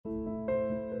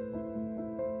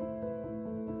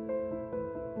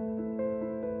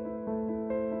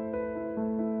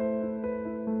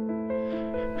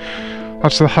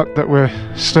That's the hut that we're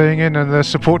staying in, and the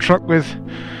support truck with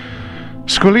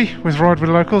Scully, with Ride with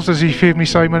Locals, as you've heard me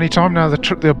say many times now.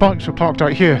 The bikes were parked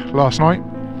out here last night,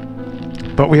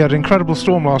 but we had an incredible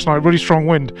storm last night, really strong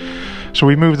wind, so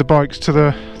we moved the bikes to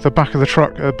the back of the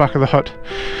truck, back of the hut,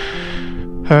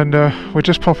 and we're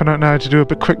just popping out now to do a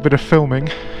quick bit of filming,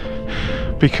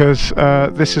 because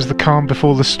this is the calm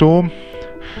before the storm.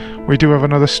 We do have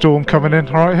another storm coming in.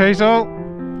 Alright, Hazel?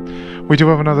 We do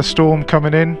have another storm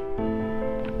coming in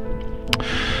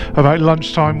about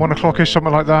lunchtime, 1 o'clock-ish,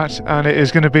 something like that, and it is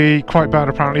going to be quite bad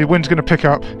apparently. The wind's going to pick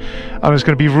up and it's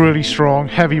going to be really strong,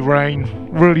 heavy rain,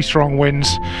 really strong winds.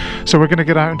 So we're going to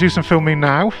get out and do some filming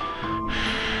now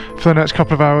for the next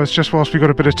couple of hours, just whilst we've got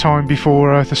a bit of time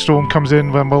before the storm comes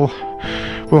in, when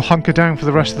we'll hunker down for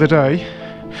the rest of the day.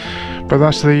 But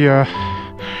that's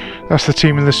the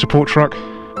team in the support truck.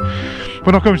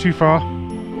 We're not going too far.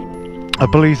 I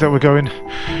believe that we're going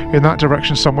in that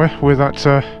direction somewhere, where that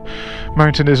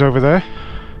mountain is over there,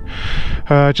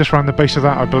 just around the base of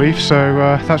that, I believe. So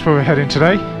that's where we're heading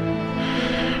today.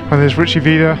 And there's Richie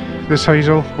Vida, there's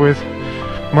Hazel with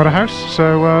Mother House.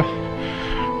 So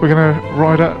we're going to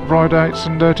ride out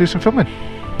and do some filming.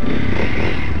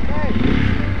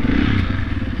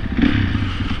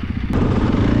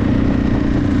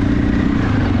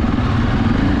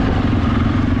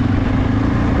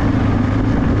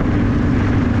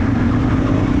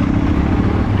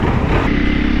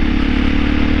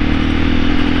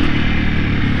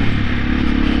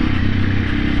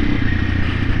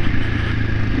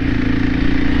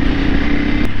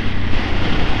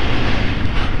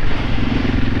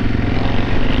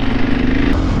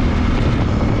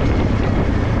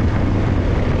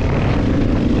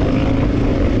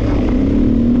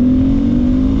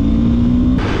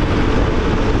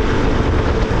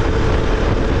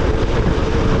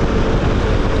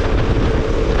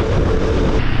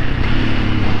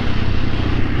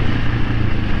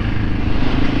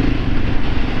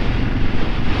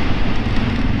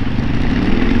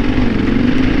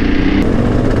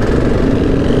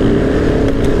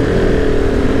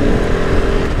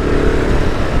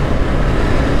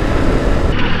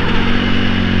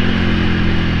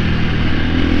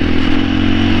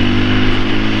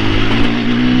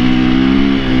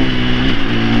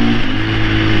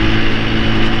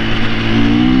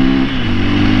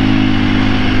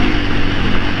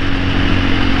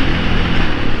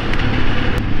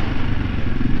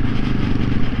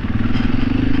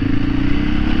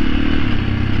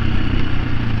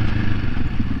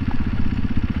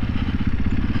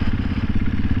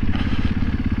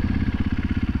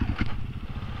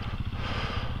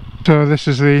 So this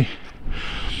is the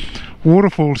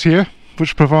waterfalls here,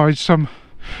 which provides some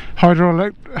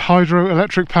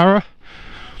hydroelectric power,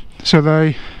 so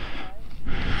they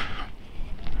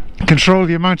control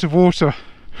the amount of water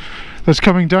that's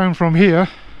coming down from here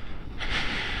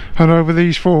and over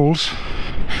these falls,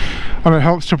 and it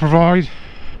helps to provide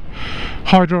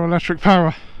hydroelectric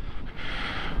power.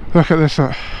 Look at this,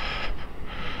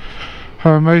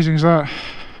 how amazing is that?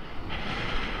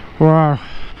 Wow.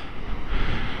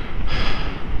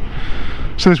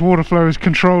 So this water flow is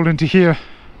controlled into here.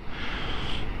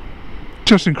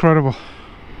 Just incredible.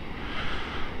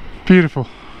 Beautiful.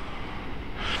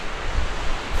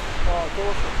 Oh, it's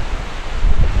awesome.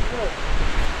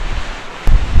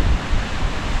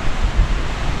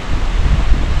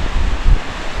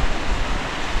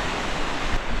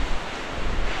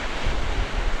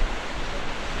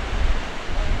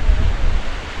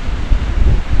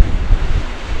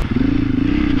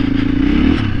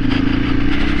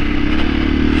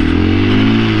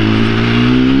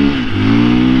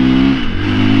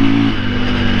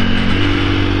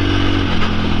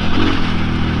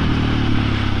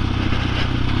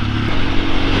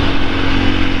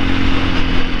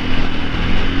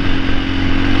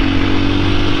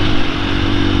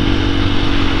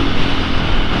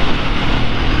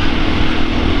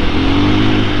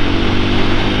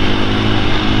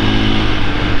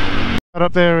 That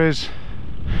up there is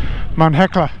Mount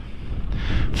Hekla,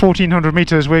 1400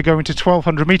 meters. We're going to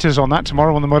 1200 meters on that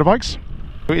tomorrow on the motorbikes.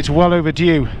 It's well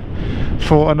overdue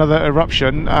for another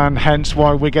eruption, and hence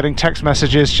why we're getting text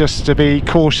messages just to be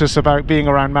cautious about being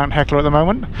around Mount Hekla at the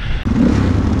moment.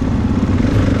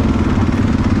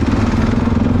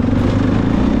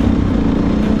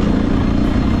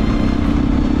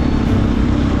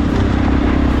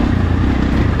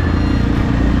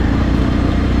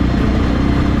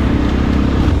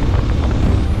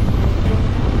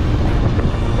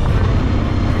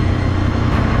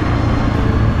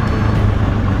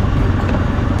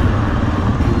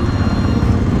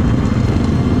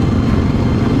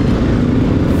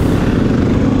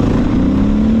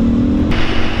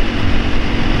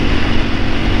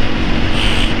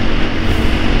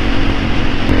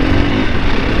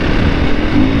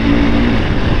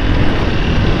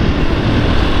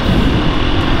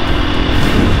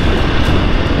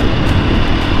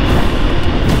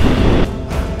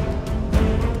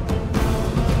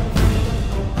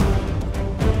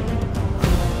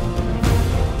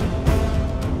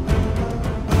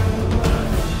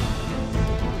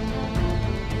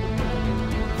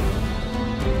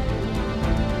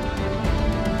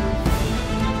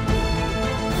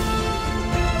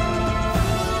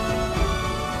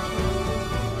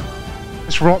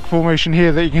 this rock formation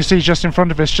here that you can see just in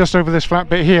front of us, just over this flat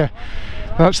bit here.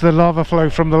 That's the lava flow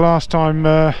from the last time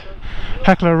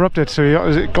Hekla erupted. So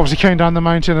it obviously came down the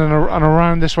mountain and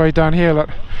around this way down here, look.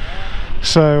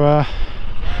 So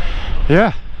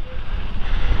yeah,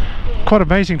 quite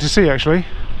amazing to see, actually,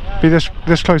 be this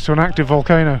close to an active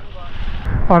volcano.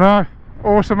 I know,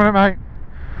 awesome, isn't it, mate?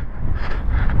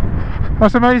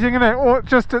 That's amazing, isn't it? Or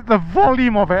just the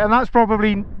volume of it, and that's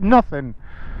probably nothing.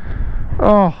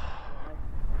 Oh.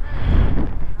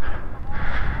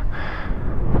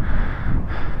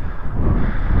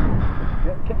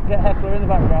 Get Hekla in the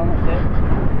background, that's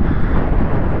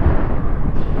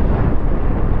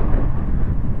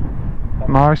it.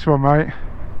 Nice one, mate.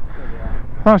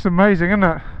 That's amazing, isn't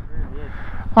it?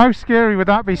 How scary would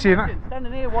that be, seeing it?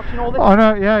 Standing here watching all this. I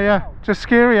know, yeah. Just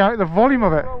scary out, the volume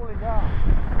of it.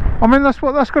 I mean, that's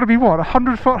got to be what,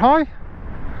 100 foot high?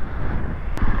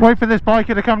 Wait for this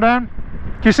biker to come down.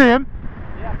 Can you see him?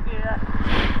 Yeah, I see it, yeah.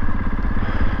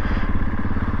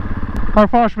 How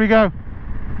far should we go?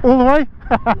 All the way?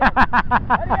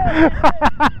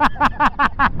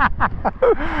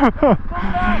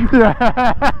 Yeah.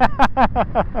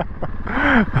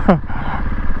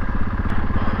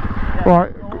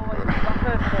 Right.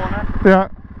 Yeah.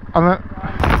 And then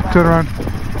turn around.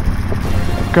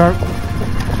 Go.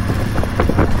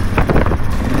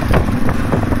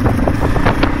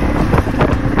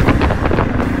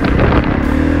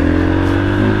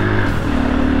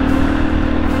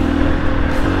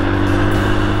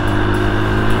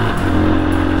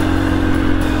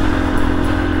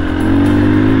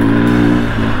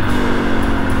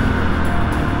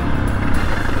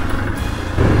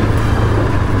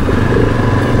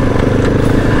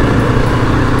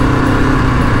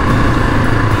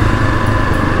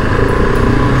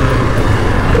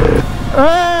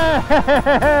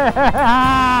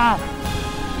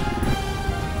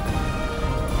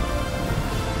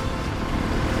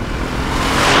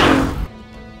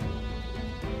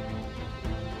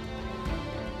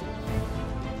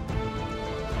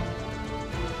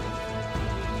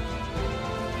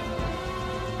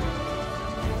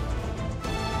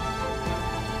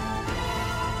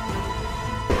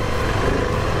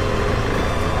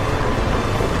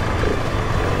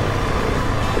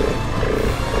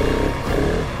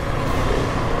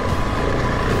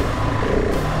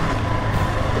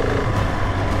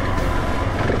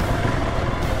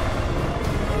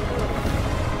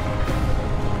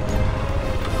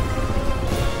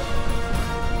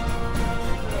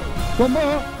 One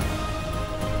more.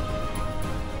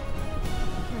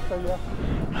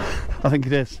 I think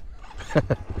it is.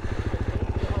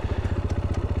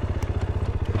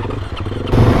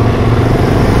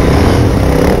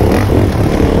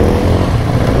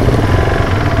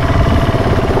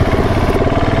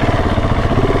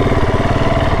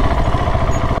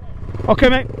 Okay,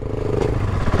 mate.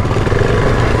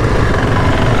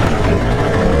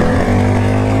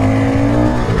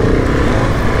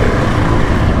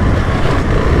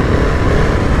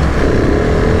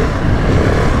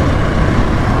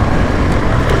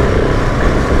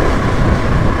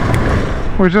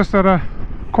 We're just at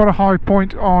quite a high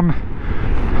point on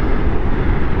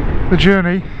the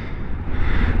journey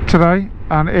today,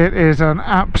 and it is an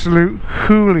absolute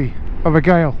hoolie of a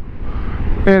gale.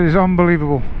 It is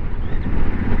unbelievable.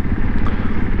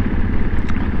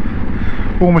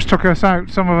 Almost took us out,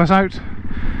 some of us out,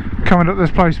 coming up this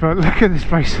place, but look at this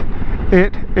place.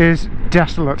 It is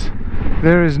desolate.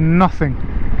 There is nothing.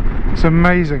 It's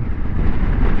amazing.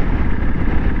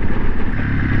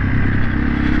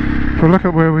 But look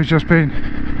at where we've just been.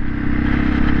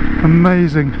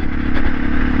 Amazing.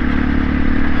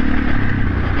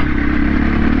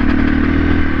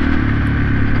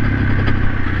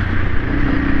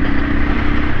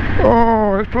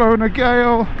 Oh, it's blowing a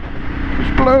gale.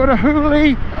 It's blowing a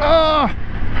hoolie. Ah!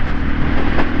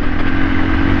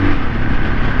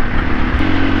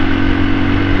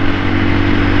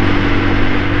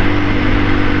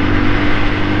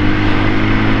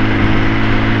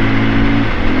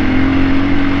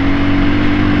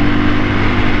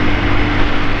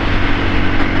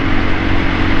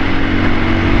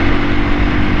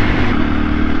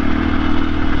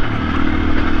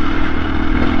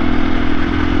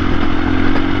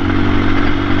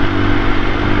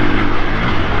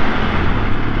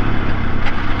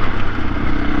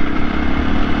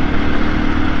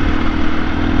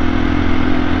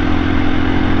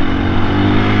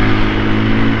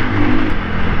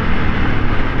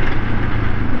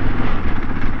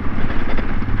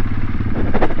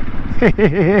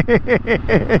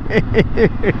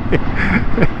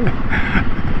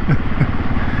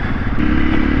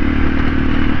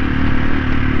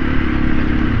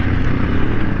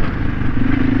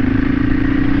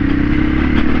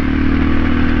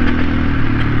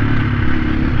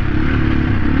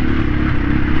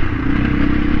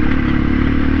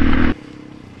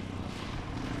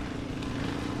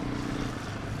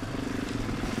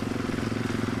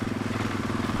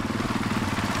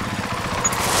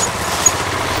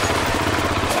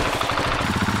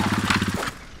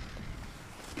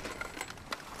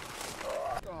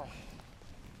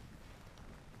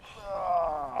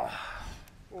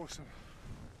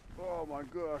 my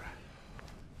god.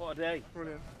 What a day.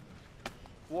 Brilliant.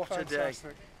 What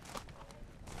Fantastic. a day.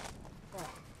 Oh.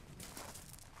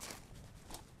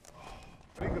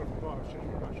 I didn't get off the bar, I was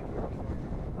changing my battery.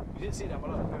 You didn't see that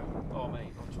below? Yeah. Oh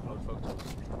mate, I took a load of photos.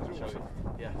 Is it Show awesome?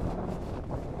 you. Yeah.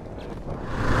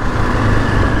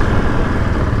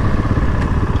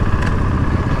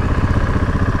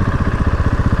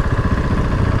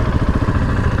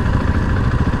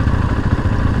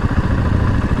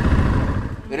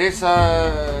 There is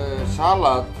a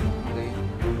salad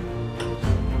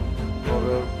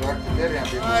for vegetarian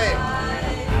people.